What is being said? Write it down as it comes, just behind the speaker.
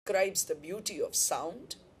describes the beauty of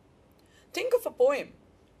sound. Think of a poem,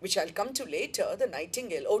 which I'll come to later, The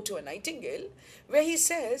Nightingale, Ode to a Nightingale, where he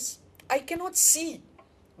says, I cannot see,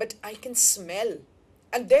 but I can smell,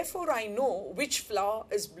 and therefore I know which flower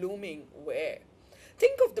is blooming where.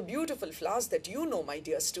 Think of the beautiful flowers that you know, my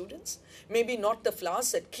dear students. Maybe not the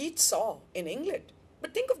flowers that Keats saw in England,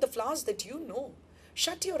 but think of the flowers that you know.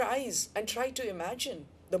 Shut your eyes and try to imagine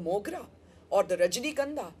the Mogra, or the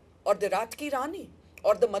Rajnikanda, or the Rat Ki Rani,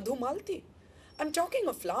 or the Madhumalti. I'm talking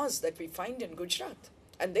of flowers that we find in Gujarat,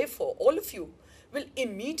 and therefore all of you will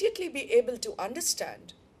immediately be able to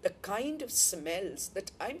understand the kind of smells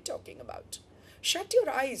that I'm talking about. Shut your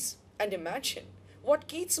eyes and imagine what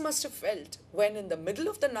Keats must have felt when in the middle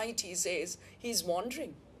of the night he says he's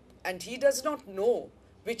wandering and he does not know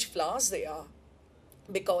which flowers they are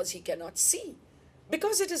because he cannot see.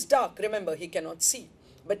 Because it is dark, remember, he cannot see,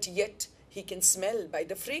 but yet he can smell by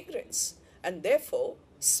the fragrance, and therefore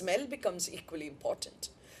smell becomes equally important.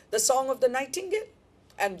 The song of the nightingale,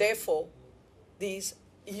 and therefore the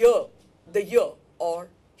ear or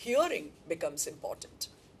hearing becomes important.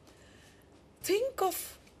 Think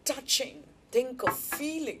of touching, think of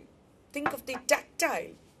feeling, think of the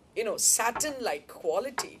tactile, satin-like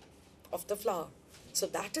quality of the flower. So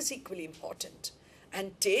that is equally important.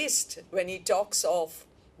 And taste, when he talks of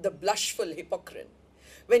the blushful hypocrite,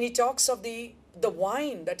 when he talks of the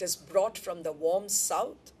wine that is brought from the warm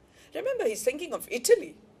south. Remember, he's thinking of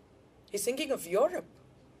Italy. He's thinking of Europe,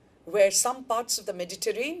 where some parts of the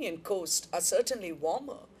Mediterranean coast are certainly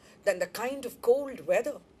warmer than the kind of cold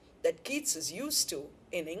weather that Keats is used to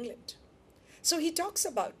in England. So he talks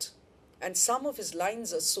about, and some of his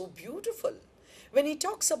lines are so beautiful, when he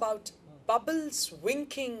talks about bubbles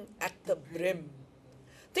winking at the brim.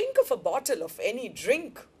 Think of a bottle of any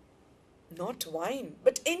drink, not wine,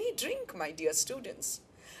 but any drink, my dear students.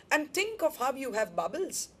 And think of how you have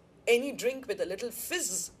bubbles, any drink with a little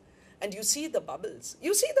fizz, and you see the bubbles.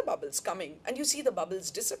 You see the bubbles coming, and you see the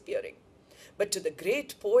bubbles disappearing. But to the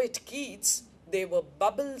great poet Keats, they were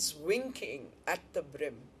bubbles winking at the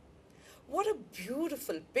brim. What a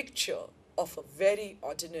beautiful picture of a very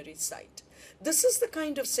ordinary sight. This is the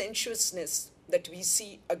kind of sensuousness that we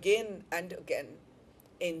see again and again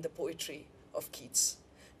in the poetry of Keats.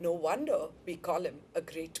 No wonder we call him a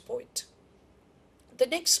great poet. The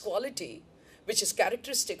next quality, which is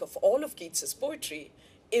characteristic of all of Keats's poetry,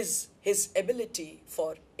 is his ability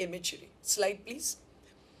for imagery. Slide, please.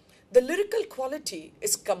 The lyrical quality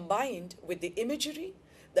is combined with the imagery,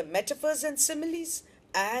 the metaphors and similes,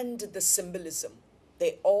 and the symbolism.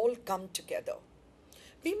 They all come together.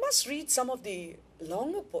 We must read some of the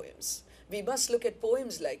longer poems. We must look at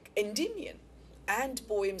poems like Endymion and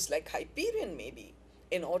poems like Hyperion, maybe,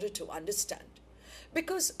 in order to understand.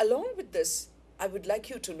 Because along with this, I would like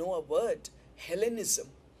you to know a word, Hellenism.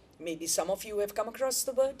 Maybe some of you have come across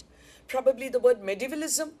the word. Probably the word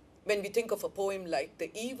medievalism, when we think of a poem like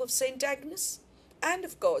The Eve of St. Agnes. And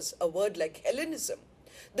of course, a word like Hellenism.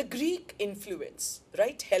 The Greek influence,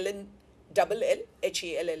 right? Helen, double L,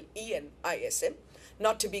 Hellenism,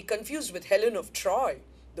 not to be confused with Helen of Troy,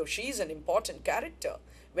 though she is an important character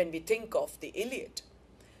when we think of the Iliad.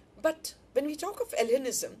 But when we talk of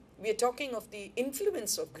Hellenism, we are talking of the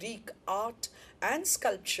influence of Greek art and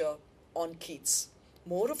sculpture on Keats.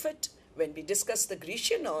 More of it when we discuss the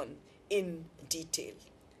Grecian urn in detail.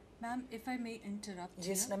 Ma'am, if I may interrupt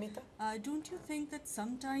Yes, here, Namita? don't you think that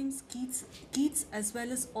sometimes Keats as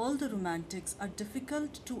well as all the romantics are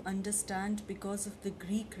difficult to understand because of the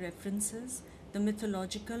Greek references, the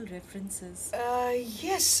mythological references?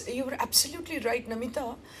 Yes, you were absolutely right,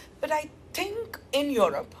 Namita. But I think in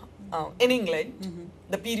Europe, in England,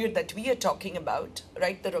 the period that we are talking about,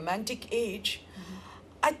 right, the Romantic Age,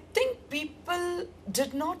 I think people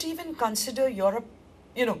did not even consider Europe,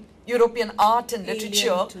 European art and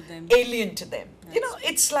literature alien to them.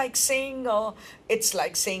 It's like saying,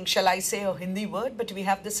 shall I say a Hindi word, but we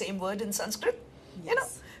have the same word in Sanskrit,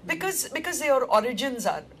 because their origins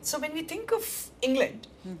are. So when we think of England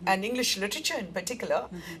and English literature in particular,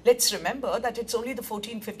 let's remember that it's only the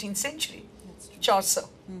 14th, 15th century. Chaucer,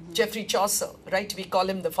 Geoffrey Chaucer, right? We call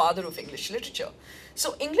him the father of English literature.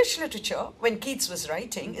 So English literature, when Keats was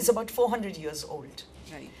writing, is about 400 years old.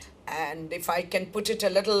 Right. And if I can put it a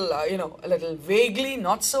little vaguely,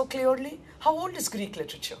 not so clearly, how old is Greek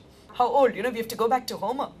literature? How old? We have to go back to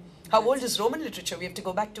Homer. How old is Roman literature? We have to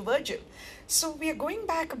go back to Virgil. So we are going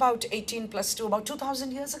back about 18 plus 2, about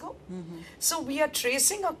 2,000 years ago. So we are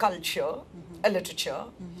tracing a culture, a literature,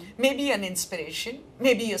 maybe an inspiration,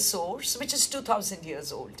 maybe a source, which is 2,000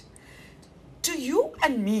 years old. To you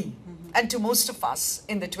and me, and to most of us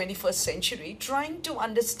in the 21st century, trying to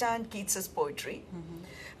understand Keats's poetry,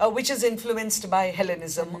 which is influenced by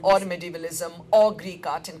Hellenism or medievalism or Greek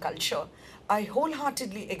art and culture, I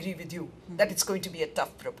wholeheartedly agree with you that it's going to be a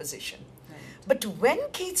tough proposition. But when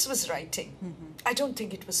Keats was writing, I don't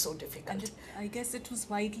think it was so difficult. And I guess it was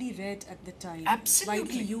widely read at the time.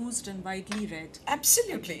 Absolutely. Widely used and widely read.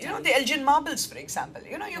 Absolutely. You know, the Elgin marbles, for example.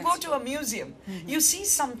 You know, you go to a museum, you see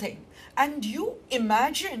something, and you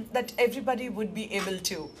imagine that everybody would be able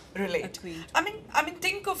to relate. Agreed. I mean,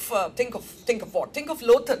 think of what? Think of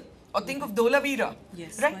Lothal. Or think of Dholavira,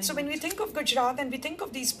 Yes, right? why So when not? we think of Gujarat and we think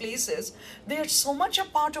of these places, they are so much a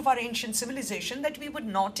part of our ancient civilization that we would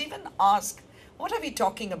not even ask, what are we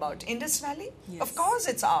talking about? Indus Valley? Yes. Of course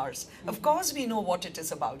it's ours. Of course we know what it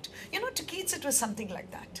is about. You know, to Keats it was something like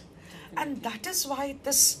that. And that is why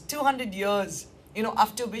this 200 years, you know,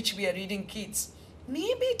 after which we are reading Keats,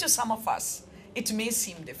 maybe to some of us, it may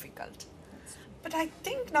seem difficult. But I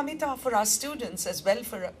think, Namita, for our students as well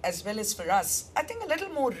as for us, I think a little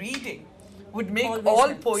more reading would make Always all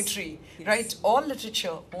helps. poetry, Yes. right, all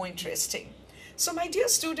literature more interesting. So my dear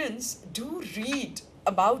students, do read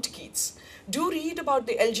about Keats. Do read about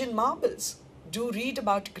the Elgin marbles. Do read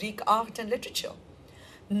about Greek art and literature.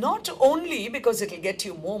 Not only because it will get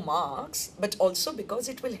you more marks, but also because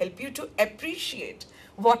it will help you to appreciate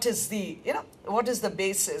what is the, you know, what is the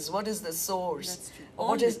basis, what is the source. That's true. or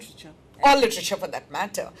All what is- literature. all literature for that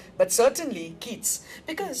matter, but certainly Keats.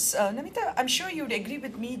 Because, Namita, I'm sure you'd agree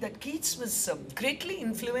with me that Keats was greatly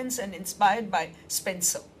influenced and inspired by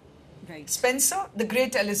Spenser. Right. Spenser, the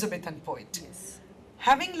great Elizabethan poet. Yes.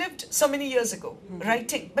 Having lived so many years ago,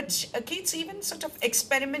 writing, but Keats even sort of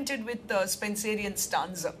experimented with the Spenserian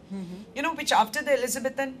stanza, you know, which after the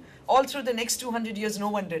Elizabethan, all through the next 200 years, no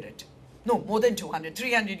one did it. No, more than 200,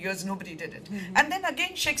 300 years, nobody did it. And then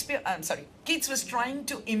again, Keats was trying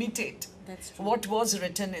to imitate That's true. what was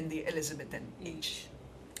written in the Elizabethan age.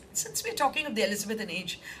 Since we're talking of the Elizabethan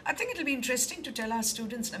age, I think it'll be interesting to tell our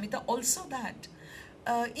students, Namita, also that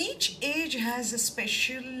each age has a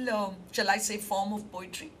special, shall I say, form of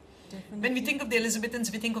poetry. Definitely. When we think of the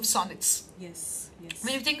Elizabethans, we think of sonnets. Yes. Yes.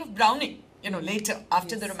 When you think of Browning, you know, later,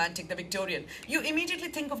 after the Yes. Romantic, the Victorian, you immediately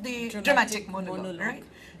think of the Dramatic dramatic monologue, monologue, right?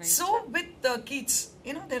 right. So with Keats,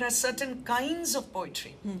 you know, there are certain kinds of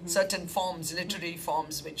poetry, certain forms, literary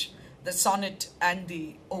forms, which the sonnet and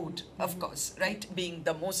the ode, of course, right, being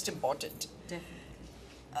the most important. Definitely.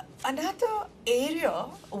 Another area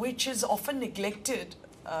which is often neglected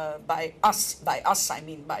by us, I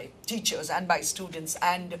mean by teachers and by students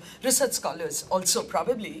and research scholars also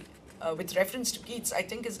probably with reference to Keats, I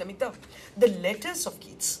think is, Namita, the letters of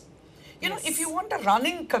Keats. You know, if you want a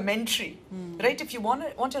running commentary, right, if you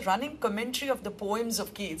want a running commentary of the poems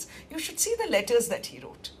of Keats, you should see the letters that he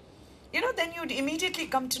wrote. You know, then you'd immediately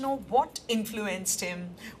come to know what influenced him,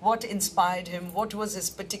 what inspired him, what was his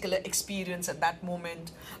particular experience at that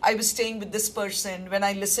moment. I was staying with this person when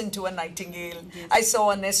I listened to a nightingale. Yes. I saw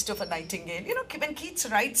a nest of a nightingale. You know, when Keats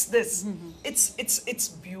writes this, it's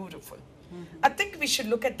beautiful. I think we should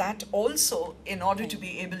look at that also in order to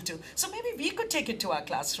be able to. So maybe we could take it to our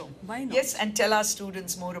classroom. Why not? Yes, and tell our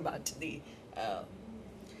students more about the.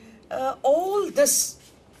 All this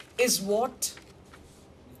is what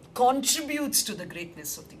contributes to the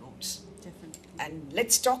greatness of the Odes. Definitely. And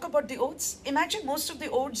let's talk about the Odes. Imagine most of the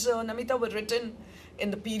Odes, Namita, were written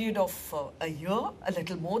in the period of a year, a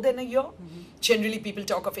little more than a year. Generally, people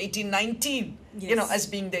talk of 1819, you know, Yes. as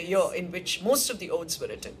being the year in which most of the Odes were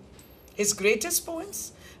written. His greatest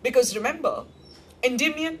poems, because remember,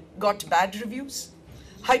 Endymion got bad reviews.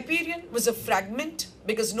 Hyperion was a fragment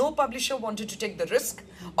because no publisher wanted to take the risk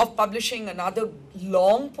of publishing another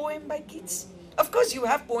long poem by Keats. Of course, you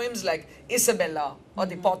have poems like Isabella or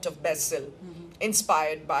The Pot of Basil,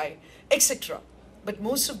 inspired by, etc. But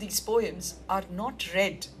most of these poems are not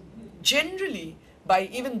read, generally, by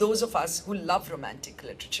even those of us who love romantic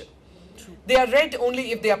literature. True. They are read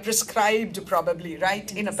only if they are prescribed, probably,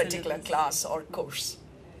 right, in a the particular syllabus. class or course.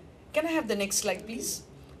 Can I have the next slide, please?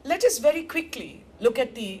 Let us very quickly look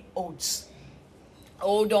at the Odes.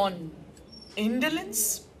 Ode on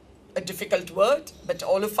indolence, a difficult word, but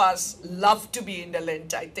all of us love to be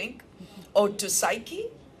indolent, I think. Ode to Psyche.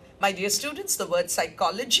 My dear students, the word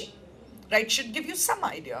psychology, right, should give you some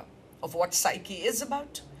idea of what psyche is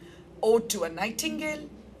about. Ode to a nightingale,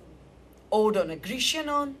 ode on a Grecian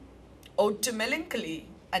urn, ode to melancholy,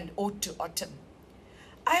 and ode to autumn.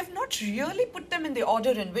 I have not really put them in the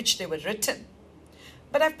order in which they were written,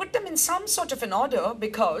 but I've put them in some sort of an order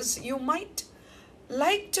because you might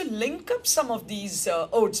like to link up some of these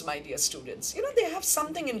odes, my dear students. You know, they have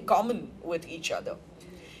something in common with each other.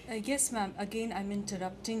 Yes, ma'am. Again, I'm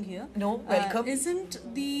interrupting here. No, welcome. Isn't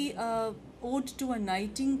the Ode to a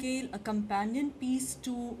Nightingale a companion piece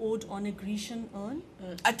to Ode on a Grecian Urn?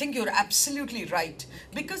 I think you're absolutely right.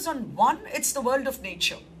 Because on one, it's the world of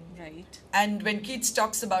nature. Right. And when Keats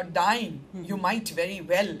talks about dying, you might very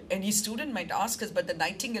well, any student might ask us, but the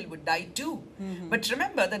nightingale would die too. But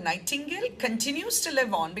remember, the nightingale continues to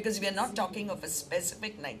live on because we are not talking of a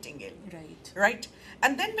specific nightingale. Right. Right?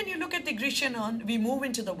 And then when you look at the Grecian urn, we move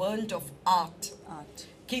into the world of art. Art.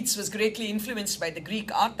 Keats was greatly influenced by the Greek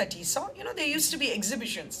art that he saw. You know, there used to be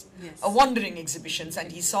exhibitions, Yes. wandering exhibitions,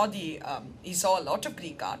 and he saw a lot of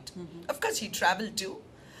Greek art. Of course, he traveled too.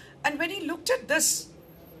 And when he looked at this,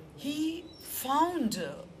 he found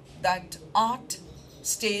that art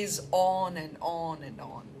stays on and on and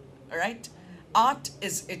on. All right? Art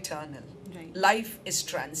is eternal. Right. Life is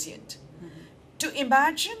transient. To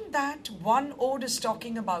imagine that one ode is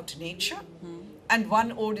talking about nature and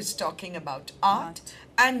one ode is talking about art,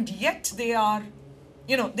 and yet they are,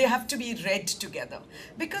 they have to be read together.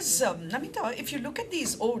 Because, Namita, if you look at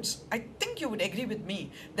these odes, I think you would agree with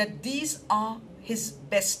me that these are his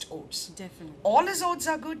best odes. Definitely. All his odes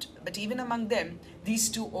are good, but even among them, these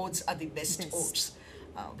two odes are the best odes.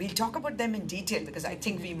 We'll talk about them in detail because I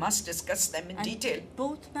think we must discuss them in detail.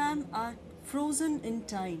 Both, ma'am, are frozen in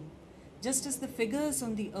time. Just as the figures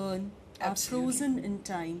on the urn are Absolutely. frozen in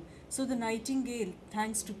time, so the nightingale,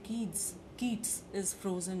 thanks to Keats is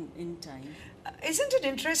frozen in time. Isn't it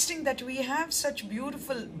interesting that we have such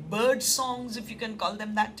beautiful bird songs, if you can call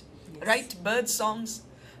them that, Yes. right? Bird songs,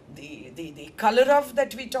 the color of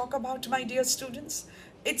that we talk about, my dear students.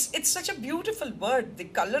 It's such a beautiful word, the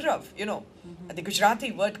color of, the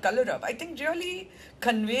Gujarati word color of. I think really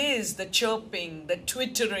conveys the chirping, the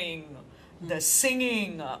twittering, the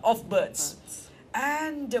singing of birds.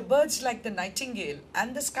 And birds like the nightingale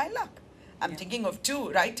and the skylark. I'm thinking of two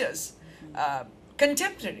writers,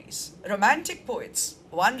 contemporaries, romantic poets,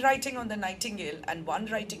 one writing on the nightingale and one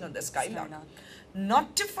writing on the skylark.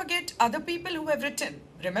 Not to forget other people who have written.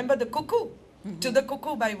 Remember the cuckoo, To the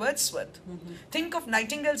Cuckoo by Wordsworth. Think of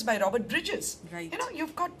Nightingales by Robert Bridges. Right.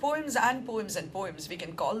 You've got poems and poems and poems. We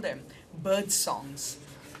can call them bird songs.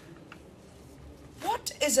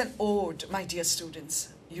 What is an ode, my dear students?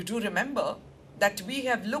 You do remember that we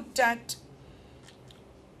have looked at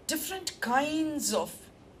different kinds of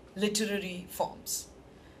literary forms.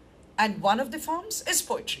 And one of the forms is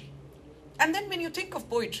poetry. And then when you think of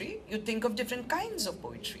poetry, you think of different kinds of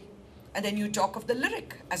poetry. And then you talk of the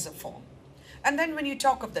lyric as a form. And then when you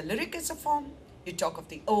talk of the lyric as a form, you talk of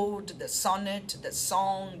the ode, the sonnet, the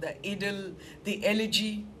song, the idyll, the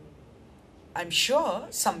elegy. I'm sure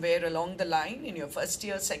somewhere along the line in your first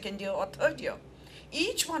year, second year, or third year,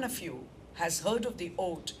 each one of you has heard of the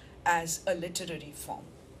ode as a literary form.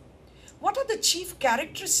 What are the chief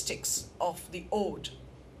characteristics of the ode?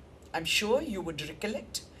 I'm sure you would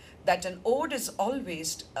recollect that an ode is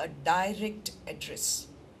always a direct address.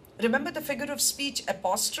 Remember the figure of speech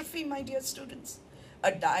apostrophe, my dear students?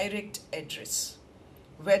 A direct address.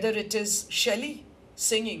 Whether it is Shelley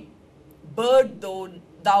singing, "Bird though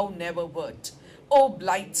thou never wert, O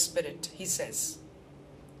blithe spirit," he says.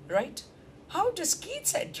 Right? How does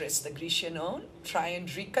Keats address the Grecian urn? Try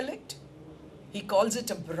and recollect. He calls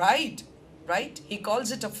it a bride, right? He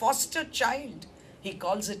calls it a foster child. He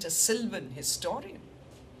calls it a sylvan historian.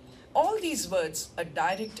 All these words are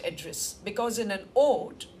direct address because in an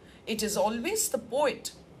ode, it is always the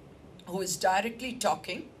poet who is directly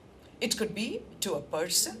talking. It could be to a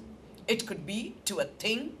person, it could be to a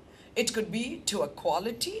thing, it could be to a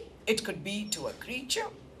quality, it could be to a creature,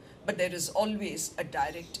 but there is always a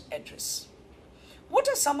direct address. What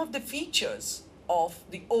are some of the features of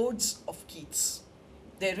the odes of Keats?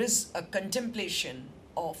 There is a contemplation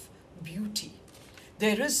of beauty.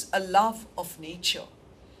 There is a love of nature.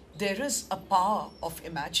 There is a power of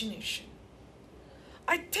imagination.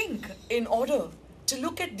 I think in order to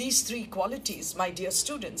look at these three qualities, my dear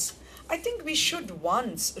students, I think we should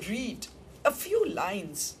once read a few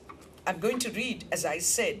lines. I'm going to read, as I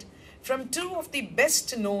said, from two of the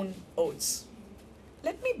best known odes.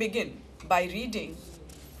 Let me begin by reading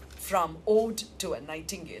from Ode to a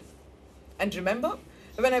Nightingale. And remember,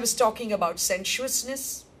 when I was talking about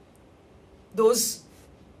sensuousness, those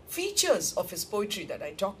features of his poetry that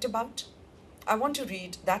I talked about, I want to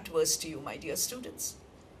read that verse to you, my dear students.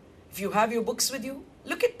 If you have your books with you,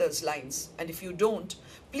 look at those lines. And if you don't,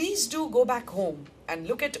 please do go back home and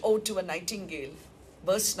look at Ode to a Nightingale,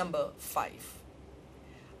 verse number 5.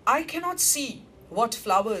 I cannot see what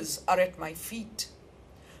flowers are at my feet,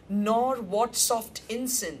 nor what soft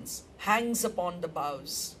incense hangs upon the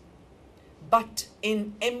boughs. But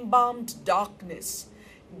in embalmed darkness,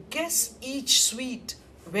 guess each sweet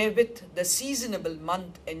wherewith the seasonable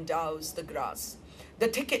month endows the grass, the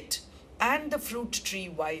thicket, and the fruit tree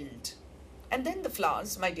wild. And then the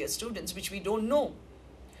flowers, my dear students, which we don't know.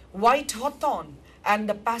 White hawthorn and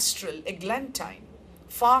the pastoral eglantine,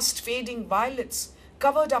 fast fading violets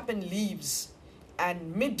covered up in leaves,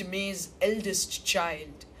 and mid-May's eldest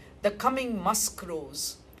child, the coming musk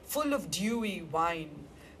rose, full of dewy wine,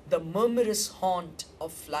 the murmurous haunt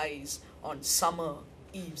of flies on summer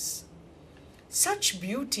eves. Such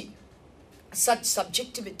beauty, such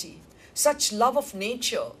subjectivity, such love of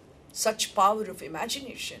nature, such power of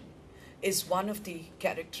imagination is one of the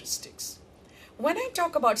characteristics. When I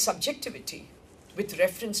talk about subjectivity with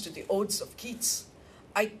reference to the Odes of Keats,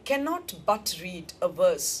 I cannot but read a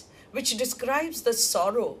verse which describes the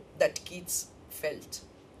sorrow that Keats felt.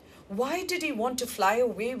 Why did he want to fly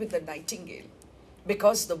away with the nightingale?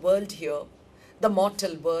 Because the world here, the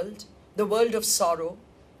mortal world, the world of sorrow,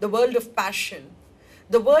 the world of passion,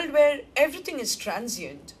 the world where everything is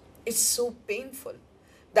transient, is so painful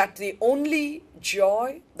that the only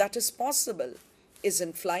joy that is possible is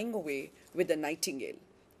in flying away with the nightingale.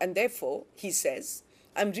 And therefore, he says,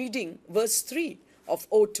 I'm reading verse 3 of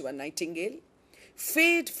Ode to a Nightingale.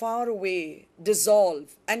 Fade far away,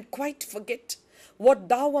 dissolve, and quite forget what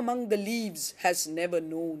thou among the leaves hast never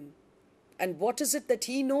known. And what is it that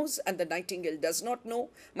he knows and the nightingale does not know,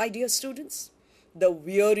 my dear students? The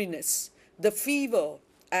weariness, the fever,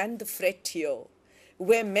 and the fret here,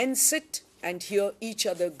 where men sit and hear each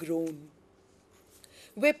other groan,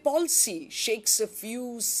 where palsy shakes a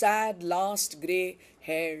few sad last grey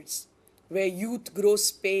hairs, where youth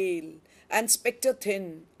grows pale and spectre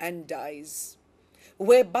thin and dies,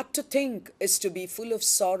 where but to think is to be full of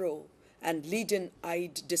sorrow and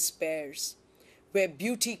leaden-eyed despairs, where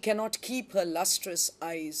beauty cannot keep her lustrous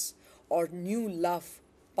eyes, or new love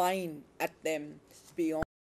pine at them beyond.